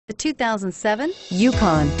The 2007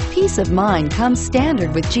 Yukon. Peace of mind comes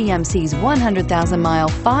standard with GMC's 100,000-mile,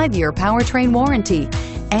 5-year powertrain warranty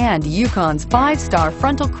and Yukon's 5-star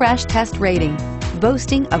frontal crash test rating.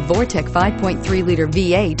 Boasting a Vortec 5.3-liter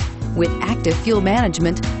V8 with active fuel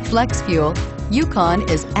management, flex fuel, Yukon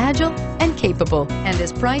is agile and capable and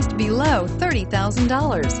is priced below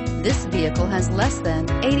 $30,000. This vehicle has less than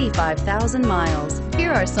 85,000 miles.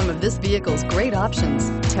 Here are some of this vehicle's great options: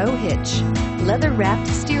 tow hitch, leather-wrapped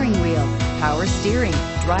steering wheel, power steering,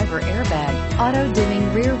 driver airbag,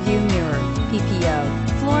 auto-dimming rear view mirror,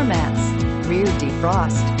 PPO, floor mats, rear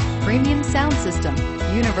defrost, premium sound system,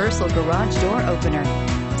 universal garage door opener,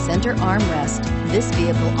 center armrest. This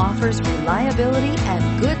vehicle offers reliability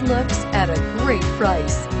and good looks at a great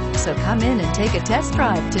price. So come in and take a test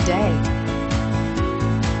drive today.